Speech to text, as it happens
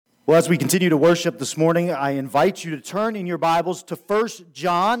Well, as we continue to worship this morning, I invite you to turn in your Bibles to 1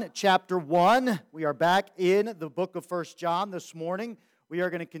 John chapter 1. We are back in the book of 1 John this morning. We are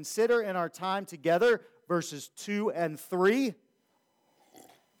going to consider in our time together verses 2 and 3.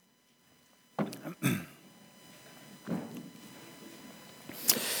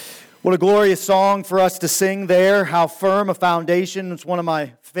 What a glorious song for us to sing there. How firm a foundation. It's one of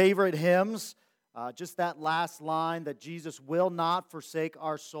my favorite hymns. Just that last line, that Jesus will not forsake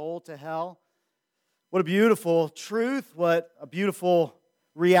our soul to hell. What a beautiful truth. What a beautiful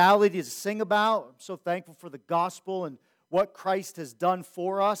reality to sing about. I'm so thankful for the gospel and what Christ has done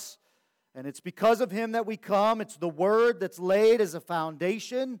for us. And it's because of Him that we come. It's the Word that's laid as a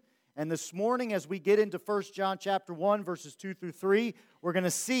foundation. And this morning, as we get into 1 John chapter 1, verses 2 through 3, we're going to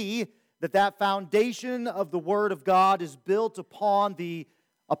see that foundation of the Word of God is built upon the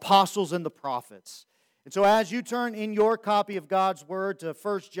apostles and the prophets. And so as you turn in your copy of God's Word to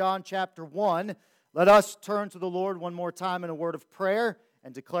 1 John chapter 1, let us turn to the Lord one more time in a word of prayer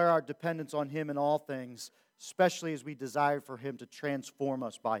and declare our dependence on Him in all things, especially as we desire for Him to transform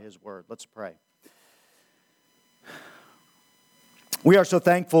us by His Word. Let's pray. We are so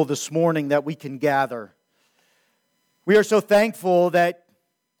thankful this morning that we can gather. We are so thankful that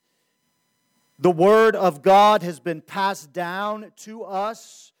the Word of God has been passed down to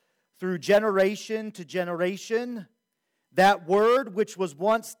us through generation to generation. That Word which was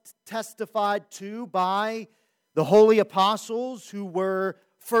once testified to by the holy apostles who were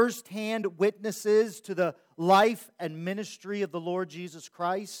first-hand witnesses to the life and ministry of the Lord Jesus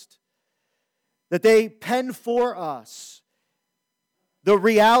Christ. That they pen for us the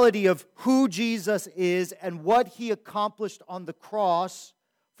reality of who Jesus is and what He accomplished on the cross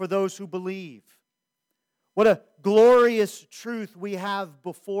for those who believe. What a glorious truth we have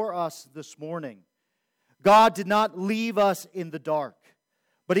before us this morning. God did not leave us in the dark,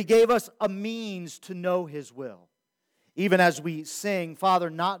 but He gave us a means to know His will. Even as we sing, Father,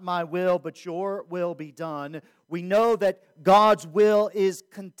 not my will, but your will be done, we know that God's will is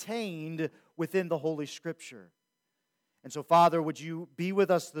contained within the Holy Scripture. And so, Father, would you be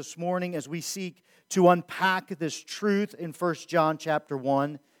with us this morning as we seek to unpack this truth in 1 John chapter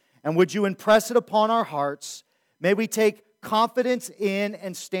 1, and would you impress it upon our hearts? May we take confidence in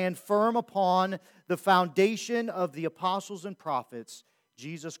and stand firm upon the foundation of the apostles and prophets,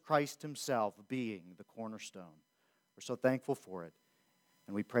 Jesus Christ Himself being the cornerstone. We're so thankful for it,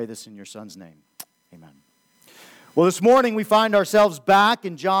 and we pray this in your Son's name. Amen. Well, this morning we find ourselves back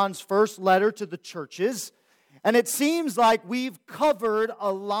in John's first letter to the churches, and it seems like we've covered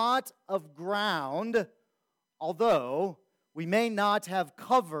a lot of ground, although we may not have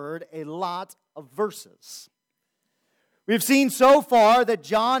covered a lot of verses. We've seen so far that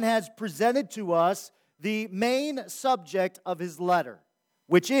John has presented to us the main subject of his letter,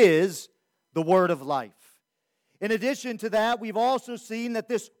 which is the Word of life. In addition to that, we've also seen that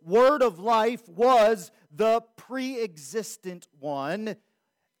this Word of life was the pre-existent one,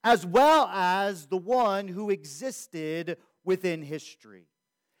 as well as the one who existed within history.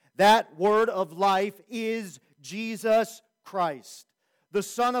 That Word of life is Jesus Christ, the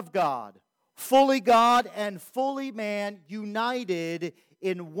Son of God and fully man, united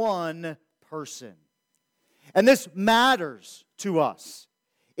in one person. And this matters to us.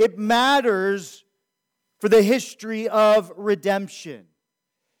 It matters for the history of redemption.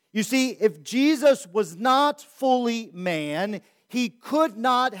 You see, if Jesus was not fully man, He could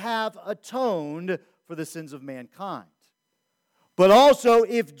not have atoned for the sins of mankind. But also,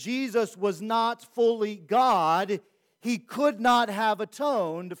 if Jesus was not fully God, He could not have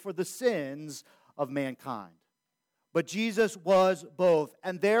atoned for the sins of mankind. But Jesus was both,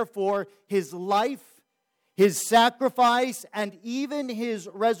 and therefore His life, His sacrifice, and even His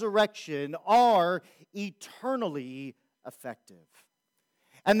resurrection are eternally effective.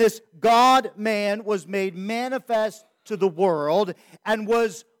 And this God-man was made manifest to the world and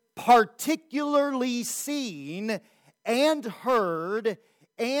was particularly seen and heard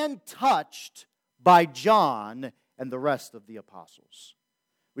and touched by John and the rest of the apostles.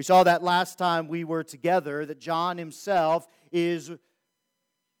 We saw that last time we were together, that John himself is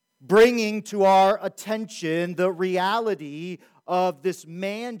bringing to our attention the reality of this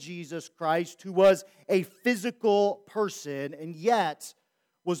man, Jesus Christ, who was a physical person and yet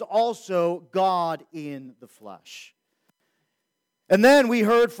was also God in the flesh. And then we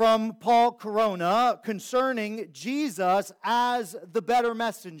heard from Paul Corona concerning Jesus as the better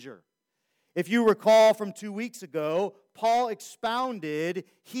messenger. If you recall from 2 weeks ago, Paul expounded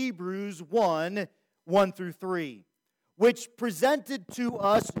Hebrews 1 through 3, which presented to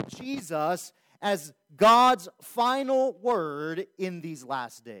us Jesus as God's final word in these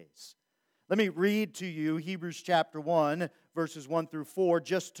last days. Let me read to you Hebrews chapter 1, verses 1 through 4,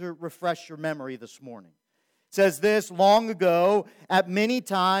 just to refresh your memory this morning. It says this: long ago, at many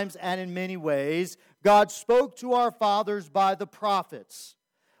times and in many ways, God spoke to our fathers by the prophets.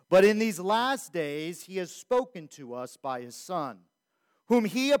 But in these last days, He has spoken to us by His Son, whom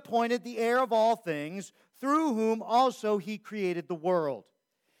He appointed the heir of all things, through whom also He created the world.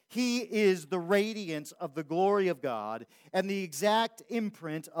 He is the radiance of the glory of God and the exact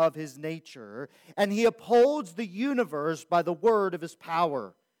imprint of His nature, and He upholds the universe by the word of His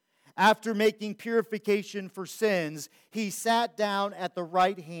power. After making purification for sins, He sat down at the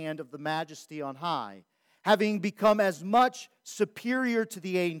right hand of the Majesty on high, having become as much superior to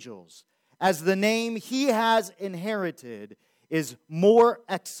the angels, as the name He has inherited is more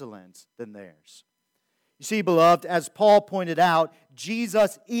excellent than theirs. You see, beloved, as Paul pointed out,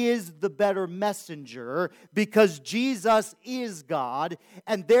 Jesus is the better messenger because Jesus is God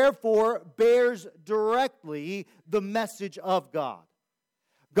and therefore bears directly the message of God.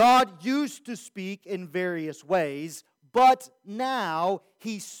 God used to speak in various ways, but now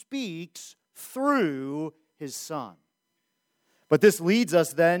He speaks through His Son. But this leads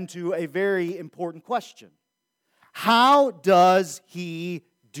us then to a very important question. How does He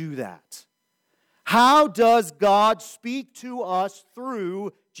do that? How does God speak to us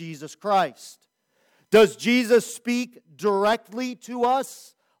through Jesus Christ? Does Jesus speak directly to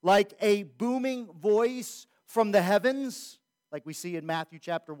us like a booming voice from the heavens, like we see in Matthew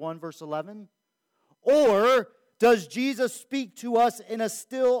chapter 1, verse 11? Or does Jesus speak to us in a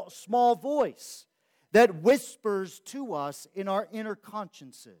still small voice that whispers to us in our inner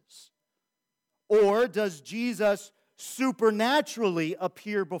consciences? Or does Jesus supernaturally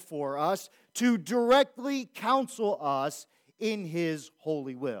appear before us to directly counsel us in His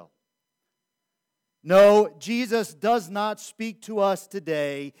holy will? No, Jesus does not speak to us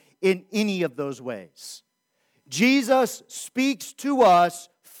today in any of those ways. Jesus speaks to us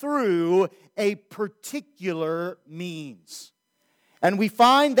through a particular means. And we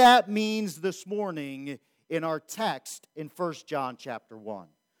find that means this morning in our text in 1 John chapter 1.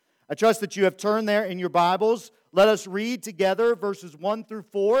 I trust that you have turned there in your Bibles. Let us read together verses 1 through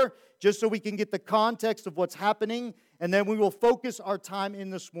 4, just so we can get the context of what's happening, and then we will focus our time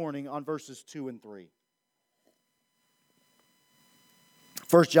in this morning on verses 2 and 3.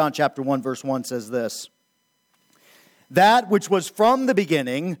 1 John chapter 1, verse 1 says this: that which was from the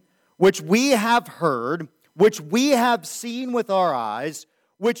beginning, which we have heard, which we have seen with our eyes,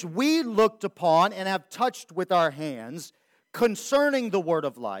 which we looked upon and have touched with our hands, concerning the word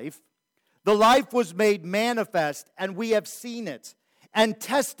of life. The life was made manifest, and we have seen it, and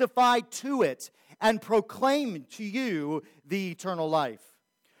testified to it, and proclaimed to you the eternal life,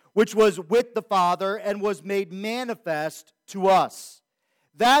 which was with the Father, and was made manifest to us.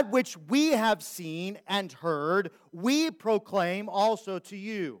 That which we have seen and heard, we proclaim also to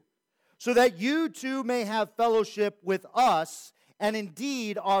you, so that you too may have fellowship with us, and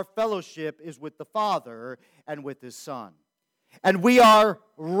indeed our fellowship is with the Father and with His Son. And we are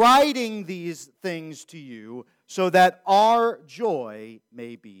writing these things to you so that our joy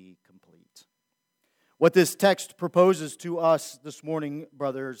may be complete. What this text proposes to us this morning,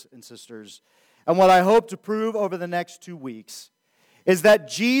 brothers and sisters, and what I hope to prove over the next 2 weeks, is that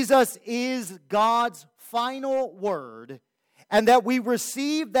Jesus is God's final word, and that we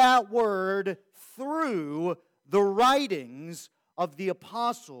receive that word through the writings of the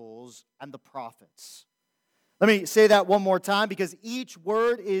apostles and the prophets. Let me say that one more time, because each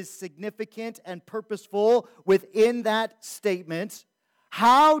word is significant and purposeful within that statement.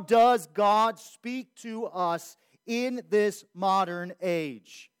 How does God speak to us in this modern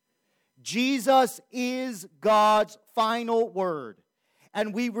age? Jesus is God's final word,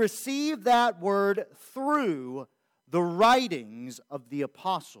 and we receive that word through the writings of the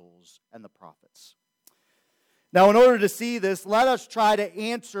apostles and the prophets. Now, in order to see this, let us try to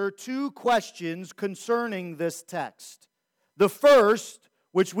answer 2 questions concerning this text. The first,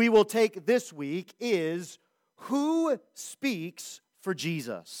 which we will take this week, is who speaks for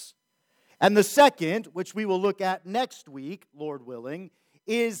Jesus? And the second, which we will look at next week, Lord willing,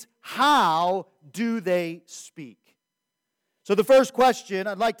 is how do they speak? So the first question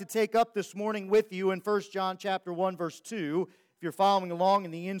I'd like to take up this morning with you in 1 John chapter 1, verse 2, if you're following along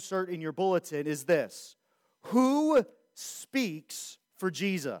in the insert in your bulletin, is this: who speaks for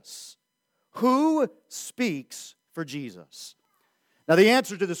Jesus? Who speaks for Jesus? Now, the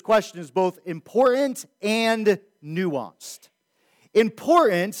answer to this question is both important and nuanced.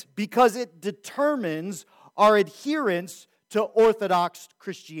 Important because it determines our adherence to Orthodox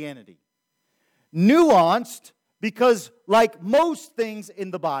Christianity. Nuanced because, like most things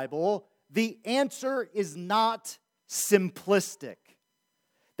in the Bible, the answer is not simplistic.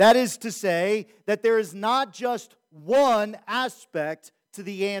 That is to say that there is not just one aspect to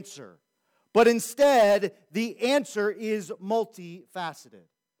the answer, but instead the answer is multifaceted.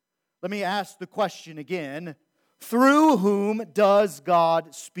 Let me ask the question again. Through whom does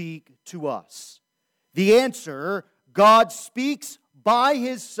God speak to us? The answer, God speaks by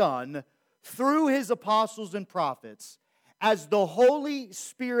His Son through His apostles and prophets as the Holy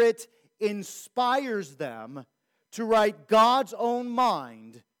Spirit inspires them to write God's own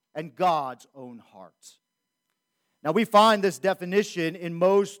mind and God's own heart. Now, we find this definition in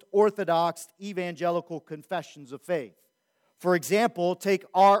most Orthodox evangelical confessions of faith. For example, take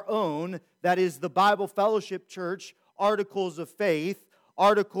our own, that is the Bible Fellowship Church Articles of Faith,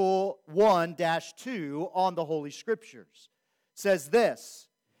 Article 1-2 on the Holy Scriptures. Says this: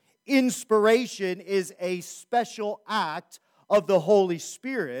 inspiration is a special act of the Holy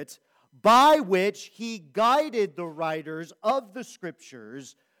Spirit by which He guided the writers of the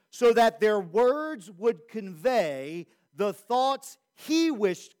Scriptures so that their words would convey the thoughts He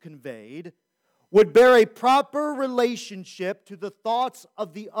wished conveyed, would bear a proper relationship to the thoughts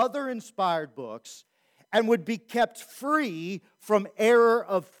of the other inspired books, and would be kept free from error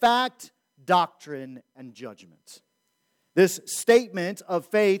of fact, doctrine, and judgment. This statement of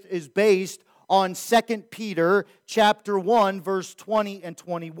faith is based on 2 Peter chapter 1, verse 20 and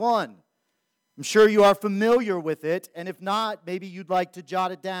 21. I'm sure you are familiar with it, and if not, maybe you'd like to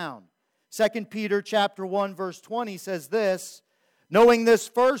jot it down. 2 Peter chapter 1, verse 20 says this: knowing this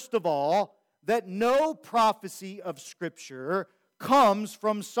first of all, that no prophecy of Scripture comes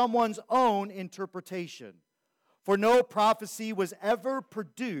from someone's own interpretation. For no prophecy was ever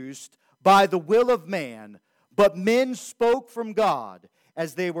produced by the will of man, but men spoke from God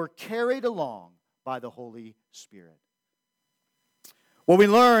as they were carried along by the Holy Spirit. What we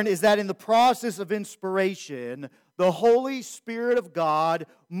learn is that in the process of inspiration, the Holy Spirit of God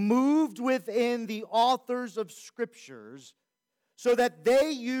moved within the authors of Scriptures so that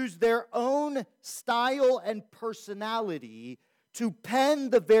they use their own style and personality to pen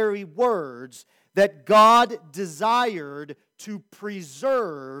the very words that God desired to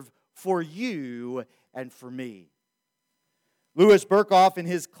preserve for you and for me. Louis Berkhof, in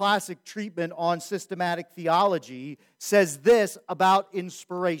his classic treatment on systematic theology, says this about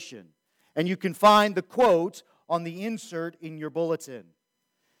inspiration. And you can find the quote on the insert in your bulletin.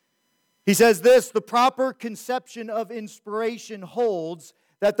 He says this: the proper conception of inspiration holds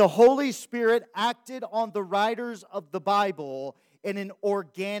that the Holy Spirit acted on the writers of the Bible in an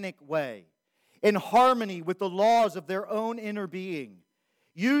organic way, in harmony with the laws of their own inner being,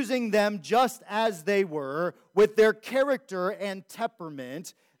 using them just as they were, with their character and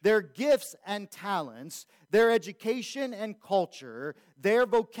temperament, their gifts and talents, their education and culture, their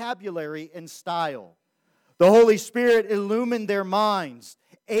vocabulary and style. The Holy Spirit illumined their minds,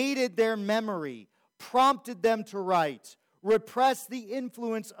 aided their memory, prompted them to write, repressed the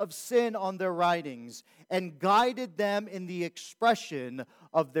influence of sin on their writings, and guided them in the expression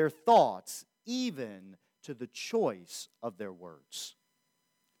of their thoughts, even to the choice of their words.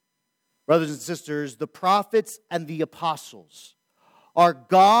 Brothers and sisters, the prophets and the apostles are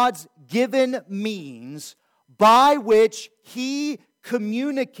God's given means by which He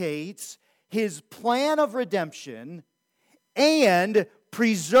communicates His plan of redemption and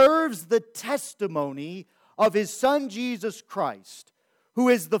preserves the testimony of His Son Jesus Christ, who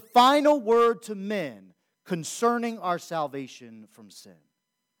is the final word to men concerning our salvation from sin.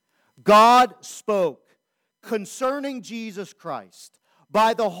 God spoke concerning Jesus Christ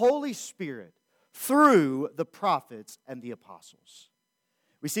by the Holy Spirit through the prophets and the apostles.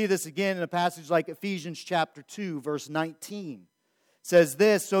 We see this again in a passage like Ephesians chapter 2, verse 19. It says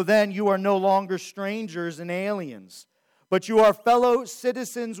this: so then you are no longer strangers and aliens, but you are fellow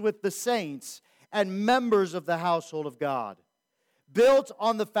citizens with the saints and members of the household of God, built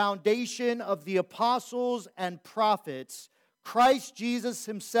on the foundation of the apostles and prophets, Christ Jesus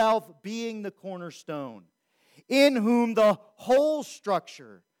Himself being the cornerstone, in whom the whole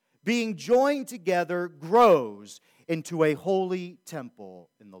structure, being joined together, grows into a holy temple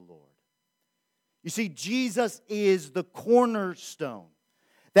in the Lord. You see, Jesus is the cornerstone.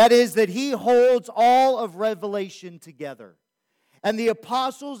 That is, that He holds all of Revelation together. And the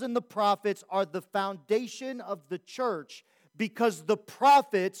apostles and the prophets are the foundation of the church because the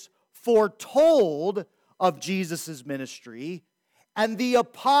prophets foretold of Jesus' ministry, and the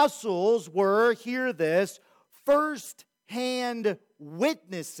apostles were, hear this, first-hand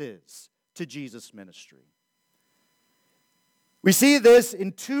witnesses to Jesus' ministry. We see this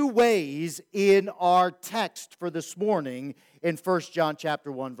in two ways in our text for this morning in 1 John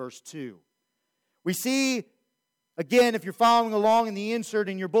chapter 1, verse 2. We see, again, if you're following along in the insert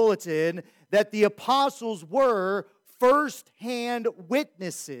in your bulletin, that the apostles were first-hand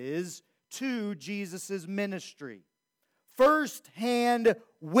witnesses to Jesus' ministry. First-hand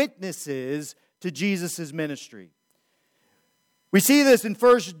witnesses to Jesus' ministry. We see this in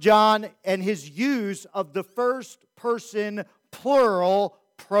 1 John and his use of the first-person plural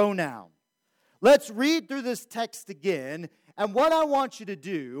pronoun. Let's read through this text again, and what I want you to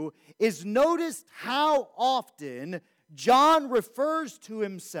do is notice how often John refers to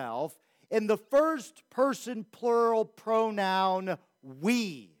himself in the first-person plural pronoun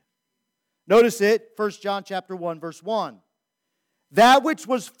we. Notice it, 1 John chapter 1, verse 1. That which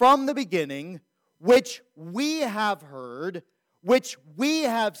was from the beginning, which we have heard, which we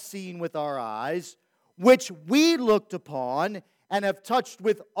have seen with our eyes, which we looked upon and have touched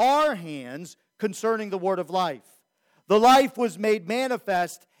with our hands concerning the word of life. The life was made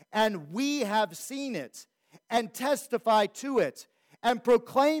manifest, and we have seen it, and testify to it, and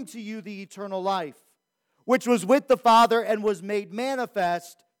proclaim to you the eternal life, which was with the Father and was made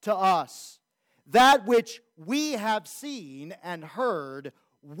manifest to us. That which we have seen and heard,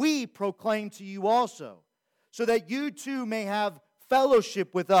 we proclaim to you also, so that you too may have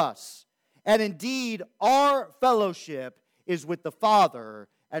fellowship with us. And indeed, our fellowship is with the Father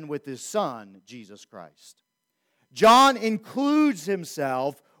and with His Son, Jesus Christ. John includes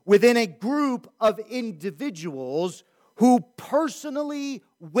himself within a group of individuals who personally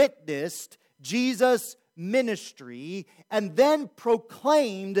witnessed Jesus' ministry and then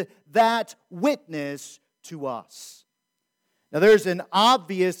proclaimed that witness to us. Now, there's an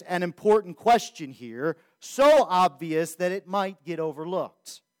obvious and important question here, so obvious that it might get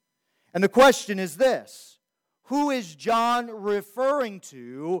overlooked. And the question is this: who is John referring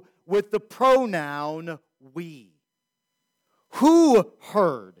to with the pronoun we? Who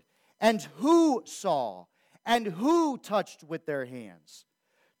heard, and who saw, and who touched with their hands?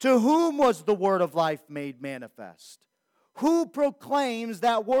 To whom was the word of life made manifest? Who proclaims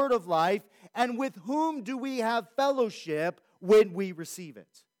that word of life, and with whom do we have fellowship when we receive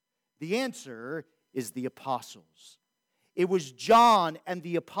it? The answer is the apostles. It was John and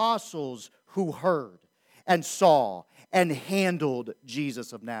the apostles who heard and saw and handled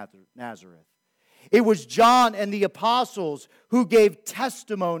Jesus of Nazareth. It was John and the apostles who gave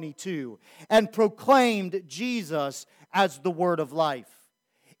testimony to and proclaimed Jesus as the word of life.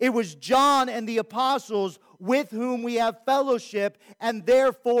 It was John and the apostles with whom we have fellowship and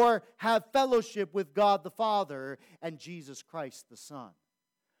therefore have fellowship with God the Father and Jesus Christ the Son.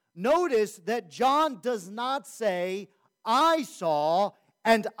 Notice that John does not say, I saw,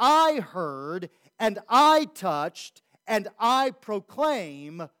 and I heard, and I touched, and I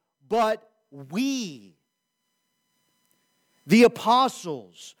proclaim, but we. The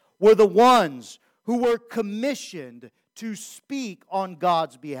apostles were the ones who were commissioned to speak on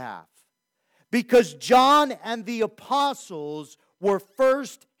God's behalf, because John and the apostles were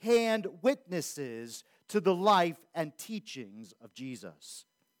first-hand witnesses to the life and teachings of Jesus.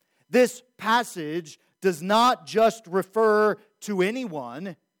 This passage does not just refer to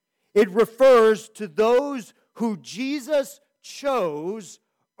anyone. It refers to those who Jesus chose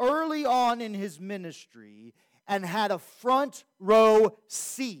early on in His ministry and had a front row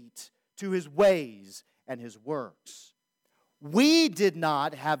seat to His ways and His works. We did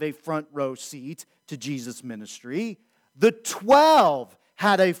not have a front row seat to Jesus' ministry. The 12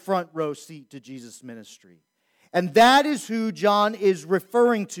 had a front row seat to Jesus' ministry. And that is who John is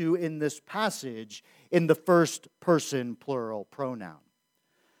referring to in this passage in the first person plural pronoun.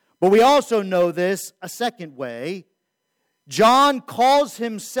 But we also know this a second way. John calls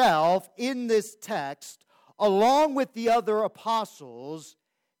himself in this text, along with the other apostles,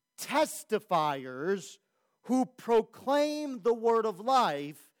 testifiers who proclaim the word of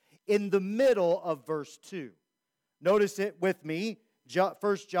life in the middle of verse 2. Notice it with me.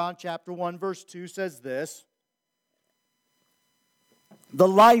 1 John chapter 1 verse 2 says this: the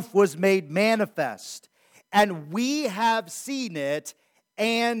life was made manifest, and we have seen it,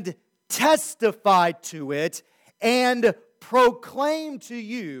 and testified to it, and proclaim to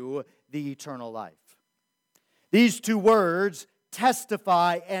you the eternal life. These two words,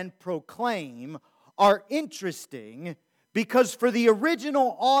 testify and proclaim, are interesting because for the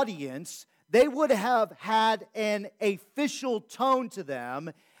original audience, they would have had an official tone to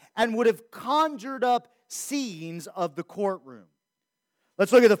them and would have conjured up scenes of the courtroom.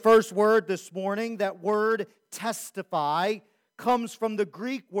 Let's look at the first word this morning. That word testify comes from the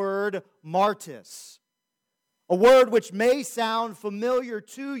Greek word martys. A word which may sound familiar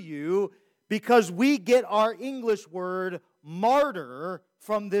to you because we get our English word martyr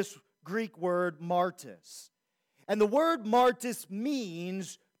from this Greek word martys. And the word martys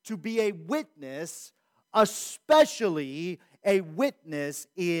means to be a witness, especially a witness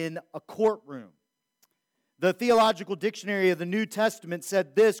in a courtroom. The Theological Dictionary of the New Testament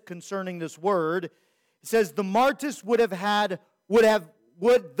said this concerning this word. It says, the martys would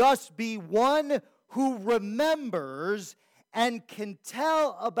thus be one who remembers and can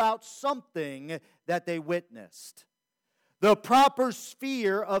tell about something that they witnessed. The proper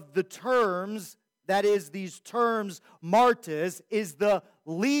sphere of the terms, that is, these terms, martys, is the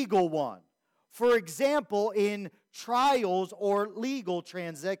legal one. For example, in trials or legal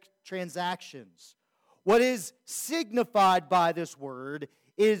transactions. What is signified by this word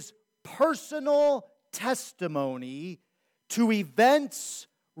is personal testimony to events,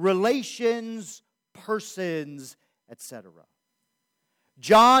 relations, persons, etc.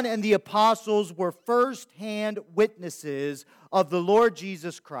 John and the apostles were first-hand witnesses of the Lord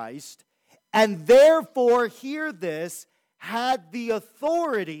Jesus Christ, and therefore, hear this, had the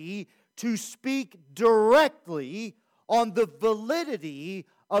authority to speak directly on the validity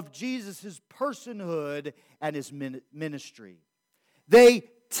of Jesus' personhood and his ministry. They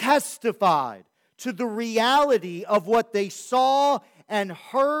testified to the reality of what they saw and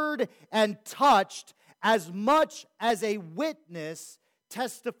heard and touched as much as a witness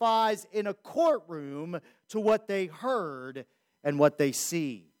testifies in a courtroom to what they heard and what they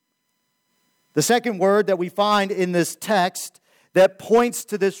see. The second word that we find in this text that points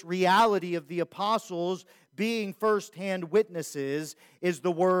to this reality of the apostles being first-hand witnesses is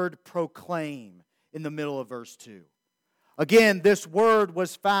the word proclaim in the middle of verse 2. Again, this word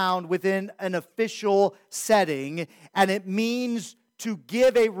was found within an official setting, and it means to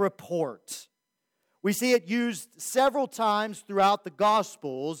give a report. We see it used several times throughout the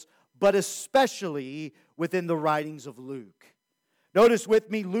Gospels, but especially within the writings of Luke. Notice with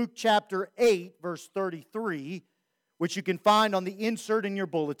me Luke chapter 8, verse 33, which you can find on the insert in your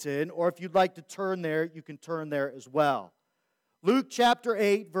bulletin, or if you'd like to turn there, you can turn there as well. Luke chapter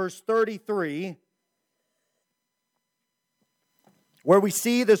 8, verse 33, where we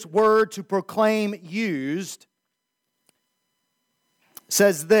see this word to proclaim used,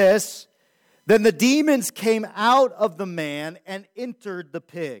 says this, then the demons came out of the man and entered the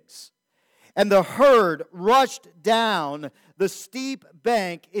pigs. And the herd rushed down the steep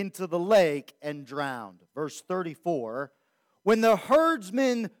bank into the lake and drowned. Verse 34, when the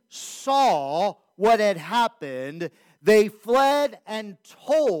herdsmen saw what had happened, they fled and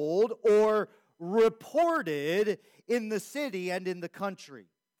told or reported in the city and in the country.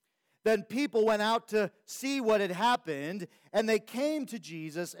 Then people went out to see what had happened, and they came to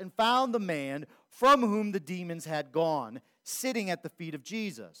Jesus and found the man from whom the demons had gone, sitting at the feet of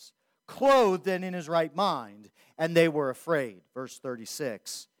Jesus, clothed and in his right mind, and they were afraid. Verse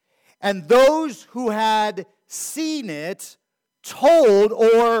 36. And those who had seen it told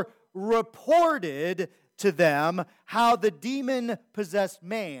or reported to them how the demon-possessed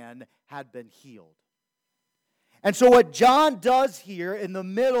man had been healed. And so what John does here in the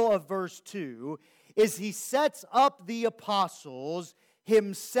middle of verse 2 is he sets up the apostles,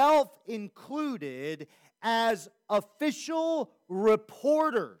 himself included, as official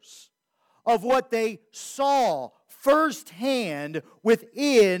reporters of what they saw firsthand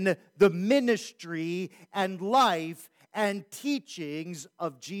within the ministry and life and teachings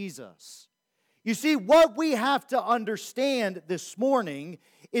of Jesus. You see, what we have to understand this morning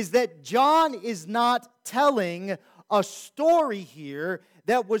is that John is not telling a story here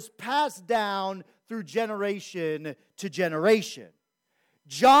that was passed down through generation to generation.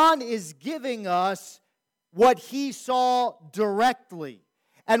 John is giving us what he saw directly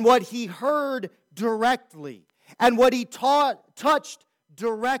and what he heard directly and what he touched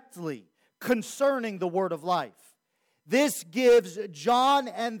directly concerning the word of life. This gives John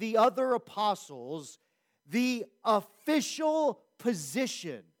and the other apostles the official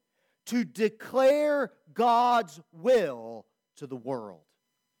position to declare God's will to the world.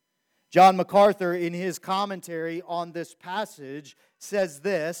 John MacArthur, in his commentary on this passage, says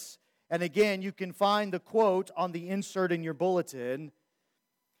this, and again, you can find the quote on the insert in your bulletin.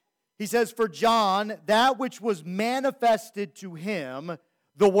 He says, for John, that which was manifested to him,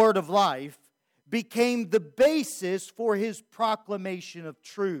 the word of life, became the basis for his proclamation of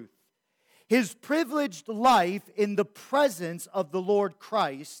truth. His privileged life in the presence of the Lord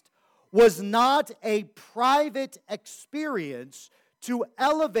Christ was not a private experience to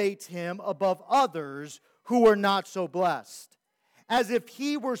elevate him above others who were not so blessed, as if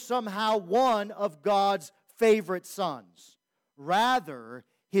he were somehow one of God's favorite sons. Rather,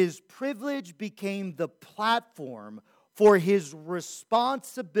 his privilege became the platform for his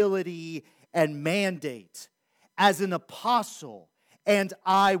responsibility and mandate as an apostle and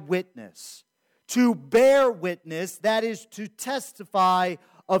eyewitness. To bear witness, that is, to testify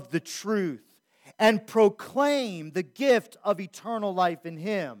of the truth and proclaim the gift of eternal life in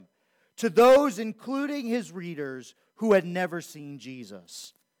him to those, including his readers, who had never seen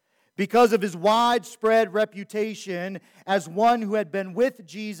Jesus. Because of his widespread reputation as one who had been with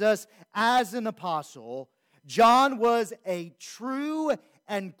Jesus as an apostle, John was a true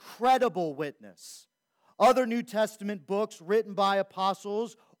and credible witness. Other New Testament books written by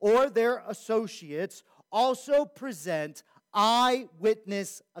apostles or their associates also present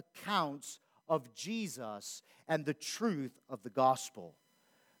eyewitness accounts of Jesus and the truth of the gospel.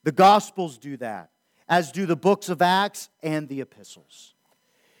 The Gospels do that, as do the books of Acts and the epistles.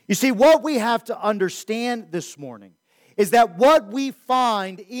 You see, what we have to understand this morning is that what we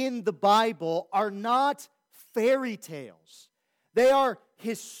find in the Bible are not fairy tales. They are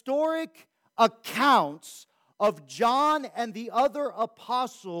historic accounts of John and the other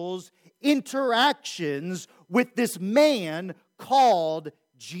apostles' interactions with this man called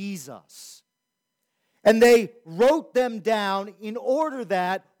Jesus. And they wrote them down in order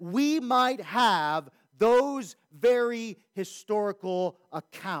that we might have those very historical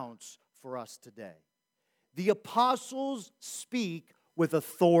accounts for us today. The apostles speak with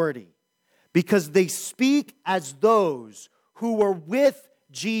authority because they speak as those who were with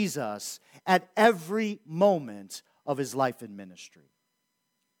Jesus at every moment of his life and ministry.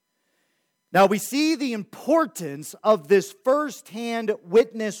 Now we see the importance of this first-hand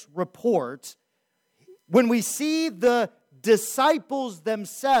witness report when we see the disciples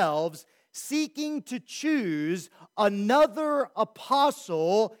themselves seeking to choose another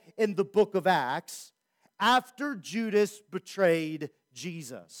apostle in the book of Acts after Judas betrayed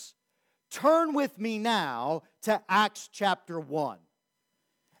Jesus. Turn with me now to Acts chapter 1.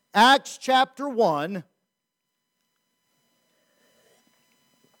 Acts chapter 1,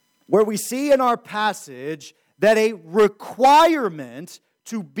 where we see in our passage that a requirement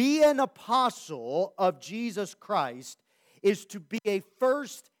to be an apostle of Jesus Christ is to be a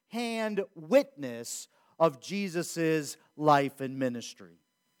first-hand witness of Jesus' life and ministry.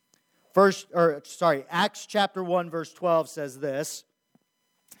 Acts chapter 1, verse 12 says this.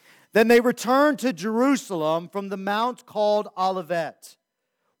 Then they returned to Jerusalem from the mount called Olivet,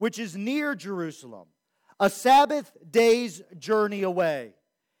 which is near Jerusalem, a Sabbath day's journey away.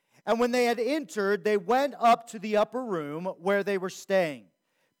 And when they had entered, they went up to the upper room where they were staying.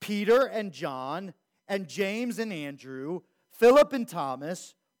 Peter and John, and James and Andrew, Philip and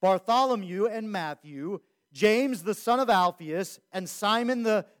Thomas, Bartholomew and Matthew, James the son of Alphaeus, and Simon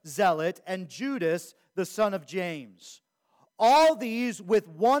the Zealot, and Judas the son of James. All these with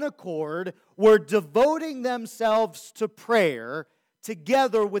one accord were devoting themselves to prayer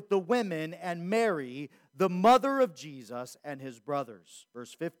together with the women and Mary, the mother of Jesus, and his brothers.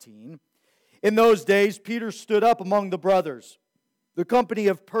 Verse 15, in those days Peter stood up among the brothers. The company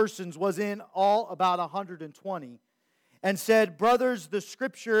of persons was in all about 120, and said, brothers, the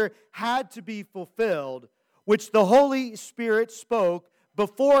scripture had to be fulfilled, which the Holy Spirit spoke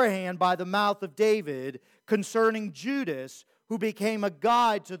beforehand by the mouth of David concerning Judas, who became a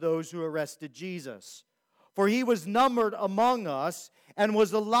guide to those who arrested Jesus. For he was numbered among us and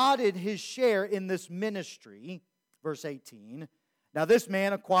was allotted his share in this ministry. Verse 18. Now this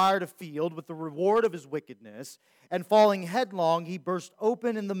man acquired a field with the reward of his wickedness, and falling headlong, he burst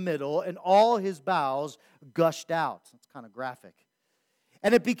open in the middle, and all his bowels gushed out. That's kind of graphic.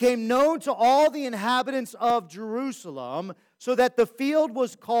 And it became known to all the inhabitants of Jerusalem, so that the field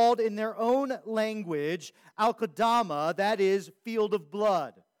was called in their own language, Al-Qadama, that is, field of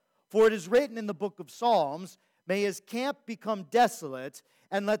blood. For it is written in the book of Psalms, may his camp become desolate,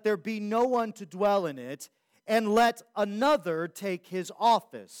 and let there be no one to dwell in it, and let another take his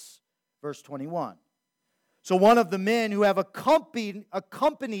office. Verse 21. So one of the men who have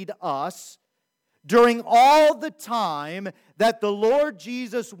accompanied us during all the time that the Lord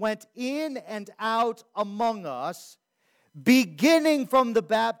Jesus went in and out among us, beginning from the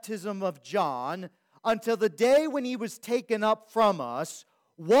baptism of John until the day when he was taken up from us,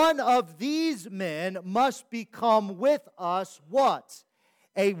 one of these men must become with us what?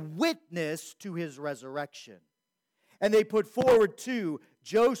 A witness to his resurrection. And they put forward two,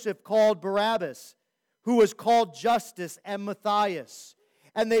 Joseph called Barabbas, who was called Justus, and Matthias.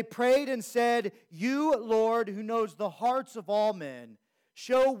 And they prayed and said, you, Lord, who knows the hearts of all men,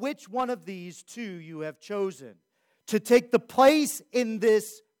 show which one of these two you have chosen to take the place in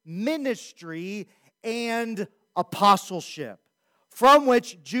this ministry and apostleship, from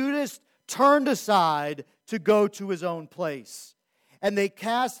which Judas turned aside to go to his own place. And they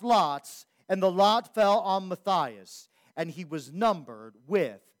cast lots, and the lot fell on Matthias, and he was numbered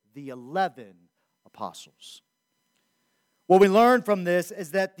with the 11 apostles. What we learn from this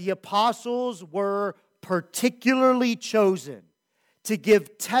is that the apostles were particularly chosen to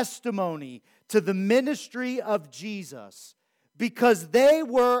give testimony to the ministry of Jesus because they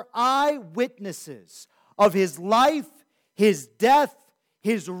were eyewitnesses of his life, his death,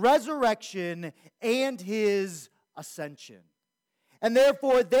 his resurrection, and his ascension. And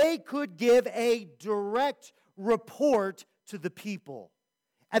therefore, they could give a direct report to the people,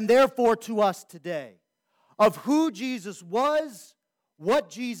 and therefore to us today, of who Jesus was, what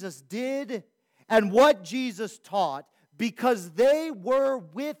Jesus did, and what Jesus taught, because they were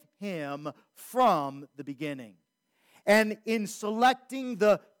with him from the beginning. And in selecting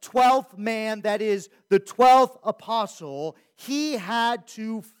the 12th man, that is the 12th apostle, he had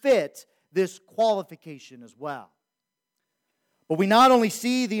to fit this qualification as well. But we not only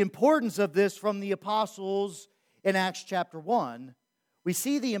see the importance of this from the apostles in Acts chapter 1, we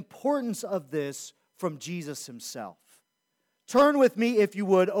see the importance of this from Jesus himself. Turn with me, if you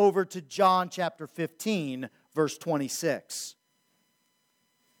would, over to John chapter 15, verse 26.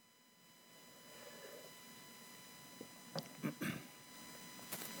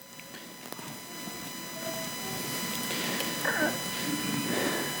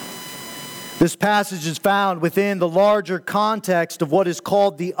 This passage is found within the larger context of what is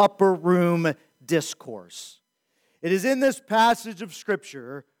called the upper room discourse. It is in this passage of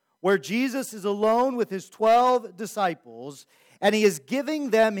Scripture where Jesus is alone with his 12 disciples, and he is giving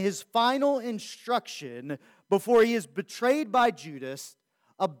them his final instruction before he is betrayed by Judas,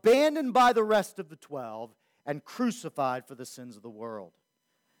 abandoned by the rest of the 12, and crucified for the sins of the world.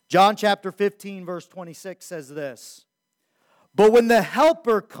 John chapter 15, verse 26 says this, "But when the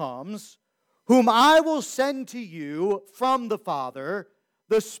Helper comes, whom I will send to you from the Father,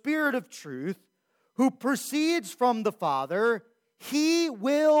 the Spirit of truth, who proceeds from the Father, he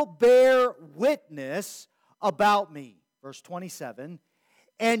will bear witness about me." Verse 27,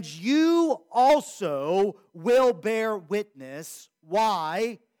 "And you also will bear witness."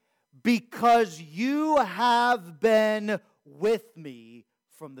 Why? "Because you have been with me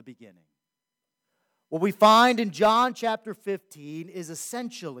from the beginning." What we find in John chapter 15 is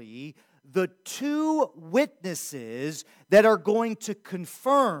essentially the two witnesses that are going to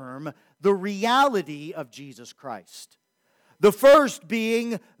confirm the reality of Jesus Christ. The first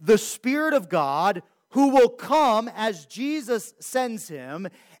being the Spirit of God, who will come as Jesus sends him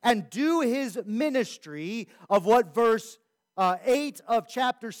and do his ministry of what verse 8 of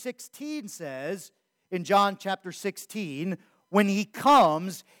chapter 16 says in John chapter 16. When he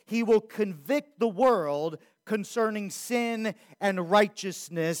comes, he will convict the world concerning sin and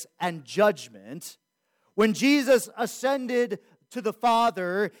righteousness and judgment. When Jesus ascended to the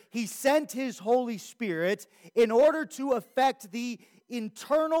Father, he sent his Holy Spirit in order to effect the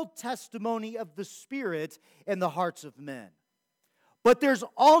internal testimony of the Spirit in the hearts of men. But there's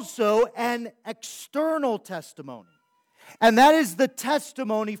also an external testimony, and that is the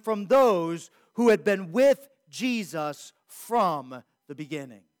testimony from those who had been with Jesus from the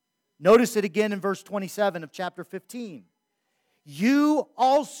beginning. Notice it again in verse 27 of chapter 15. "You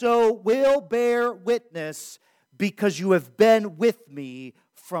also will bear witness because you have been with me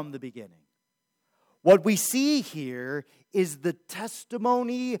from the beginning." What we see here is the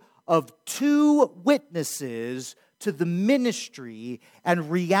testimony of two witnesses to the ministry and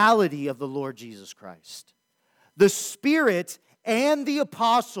reality of the Lord Jesus Christ. The Spirit and the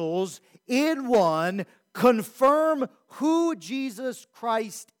apostles in one confirm who Jesus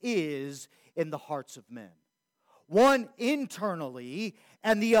Christ is in the hearts of men. One internally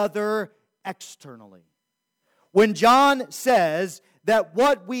and the other externally. When John says that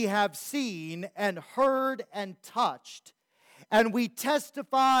what we have seen and heard and touched, and we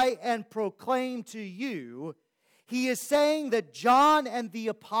testify and proclaim to you, he is saying that John and the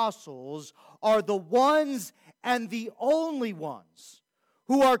apostles are the ones and the only ones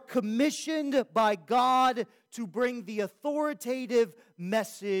who are commissioned by God to bring the authoritative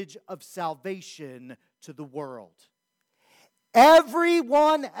message of salvation to the world.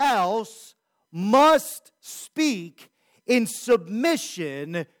 Everyone else must speak in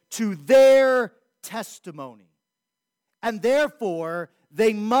submission to their testimony, and therefore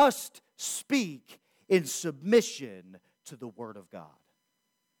they must speak in submission to the Word of God.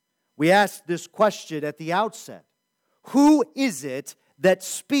 We asked this question at the outset. Who is it that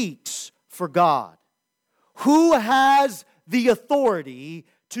speaks for God? Who has the authority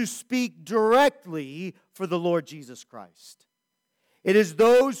to speak directly for the Lord Jesus Christ. It is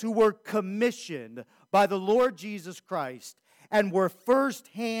those who were commissioned by the Lord Jesus Christ and were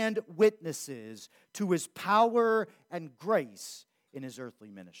first-hand witnesses to His power and grace in His earthly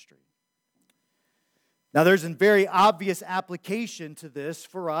ministry. Now, there's a very obvious application to this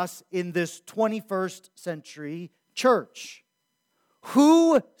for us in this 21st century church.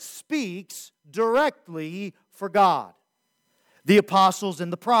 Who speaks directly for God? The apostles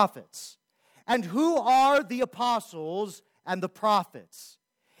and the prophets. And who are the apostles and the prophets?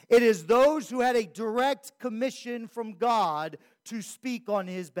 It is those who had a direct commission from God to speak on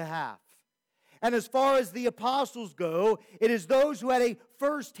His behalf. And as far as the apostles go, it is those who had a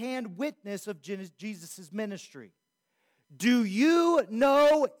first-hand witness of Jesus' ministry. Do you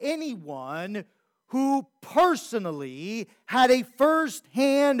know anyone who personally had a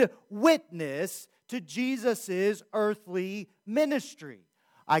first-hand witness to Jesus' earthly ministry?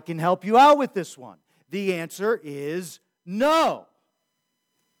 I can help you out with this one. The answer is no.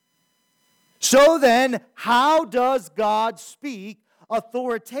 So then, how does God speak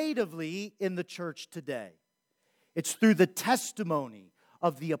authoritatively in the church today? It's through the testimony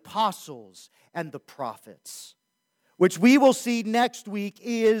of the apostles and the prophets, which we will see next week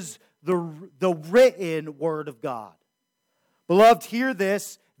is the written Word of God. Beloved, hear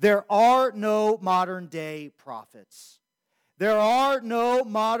this. There are no modern day prophets. There are no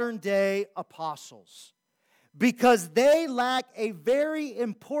modern day apostles, because they lack a very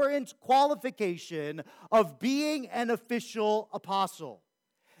important qualification of being an official apostle.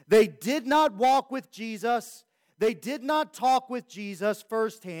 They did not walk with Jesus. They did not talk with Jesus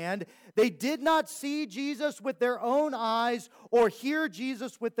firsthand. They did not see Jesus with their own eyes or hear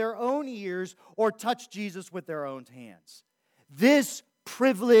Jesus with their own ears or touch Jesus with their own hands. This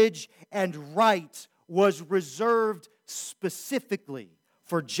privilege and right was reserved specifically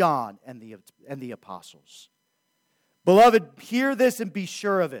for John and the apostles. Beloved, hear this and be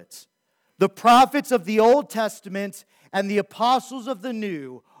sure of it. The prophets of the Old Testament and the apostles of the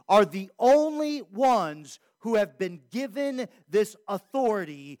New are the only ones who have been given this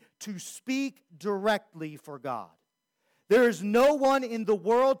authority to speak directly for God. There is no one in the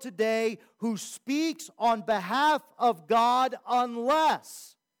world today who speaks on behalf of God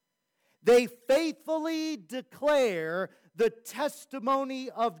unless they faithfully declare the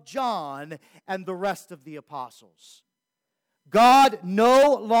testimony of John and the rest of the apostles. God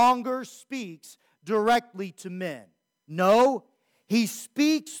no longer speaks directly to men. No, He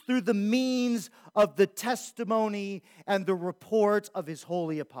speaks through the means of the testimony and the report of His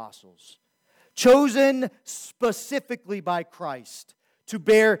holy apostles, chosen specifically by Christ to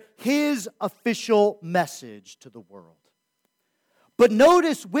bear His official message to the world. But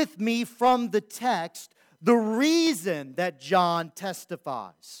notice with me from the text the reason that John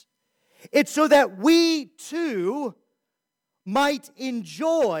testifies. It's so that we too might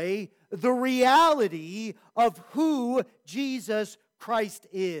enjoy the reality of who Jesus Christ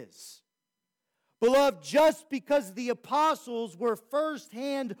is. Beloved, just because the apostles were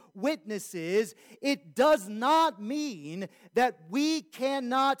first-hand witnesses, it does not mean that we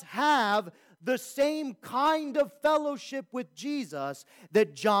cannot have the same kind of fellowship with Jesus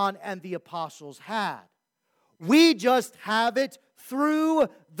that John and the apostles had. We just have it through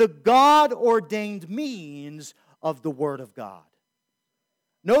the God-ordained means of the Word of God.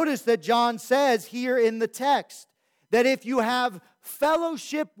 Notice that John says here in the text that if you have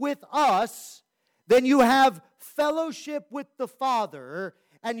fellowship with us, then you have fellowship with the Father,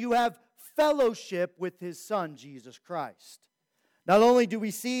 and you have fellowship with His Son, Jesus Christ. Not only do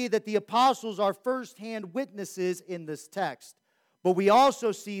we see that the apostles are first-hand witnesses in this text, but we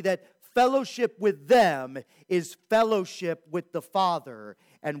also see that fellowship with them is fellowship with the Father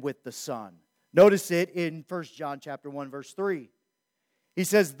and with the Son. Notice it in 1 John chapter 1, verse 3. He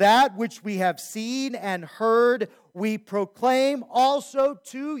says, "That which we have seen and heard, we proclaim also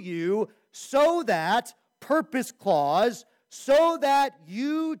to you, so that," purpose clause, "so that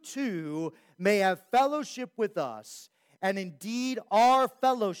you too may have fellowship with us. And indeed, our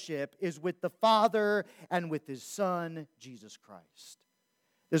fellowship is with the Father and with His Son, Jesus Christ."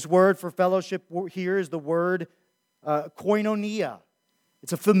 This word for fellowship here is the word koinonia.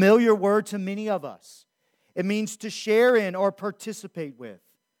 It's a familiar word to many of us. It means to share in or participate with.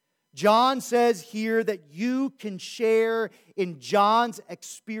 John says here that you can share in John's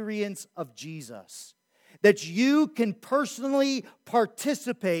experience of Jesus. That you can personally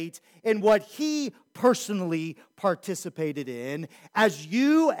participate in what he personally participated in as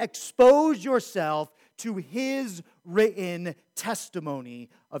you expose yourself to his written testimony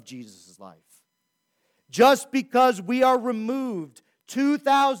of Jesus' life. Just because we are removed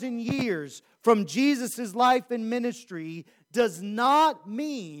 2,000 years from Jesus' life and ministry does not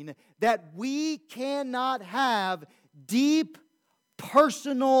mean that we cannot have deep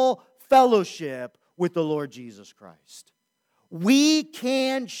personal fellowship with the Lord Jesus Christ. We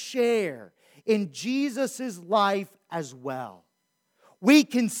can share in Jesus' life as well. We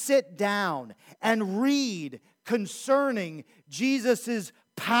can sit down and read concerning Jesus'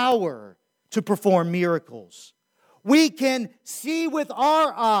 power to perform miracles. We can see with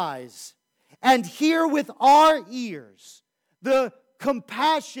our eyes and hear with our ears the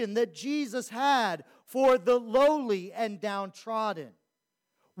compassion that Jesus had for the lowly and downtrodden.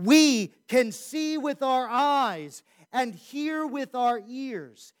 We can see with our eyes and hear with our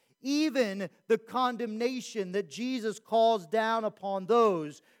ears even the condemnation that Jesus calls down upon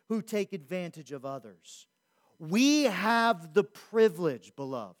those who take advantage of others. We have the privilege,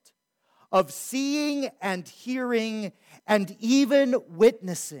 beloved, of seeing and hearing and even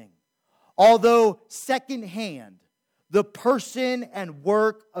witnessing, although secondhand, the person and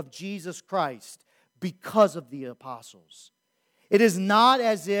work of Jesus Christ because of the apostles. It is not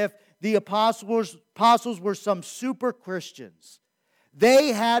as if the apostles were some super Christians. They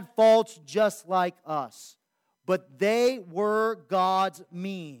had faults just like us, but they were God's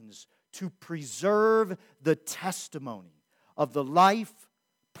means to preserve the testimony of the life,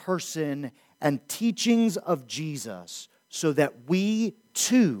 person, and teachings of Jesus so that we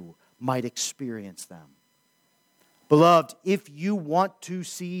too might experience them. Beloved, if you want to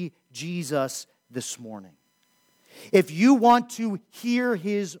see Jesus this morning, if you want to hear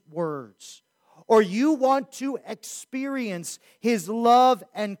His words, or you want to experience His love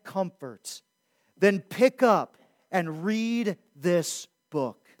and comfort, then pick up and read this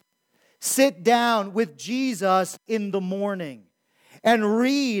book. Sit down with Jesus in the morning and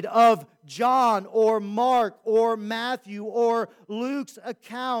read of John or Mark or Matthew or Luke's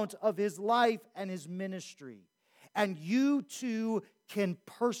account of his life and his ministry. And you too can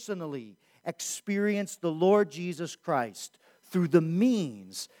personally experience the Lord Jesus Christ through the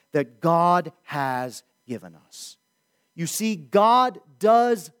means that God has given us. You see, God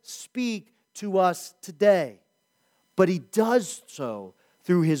does speak to us today, but He does so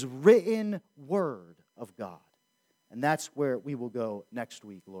through His written Word of God. And that's where we will go next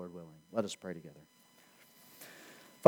week, Lord willing. Let us pray together.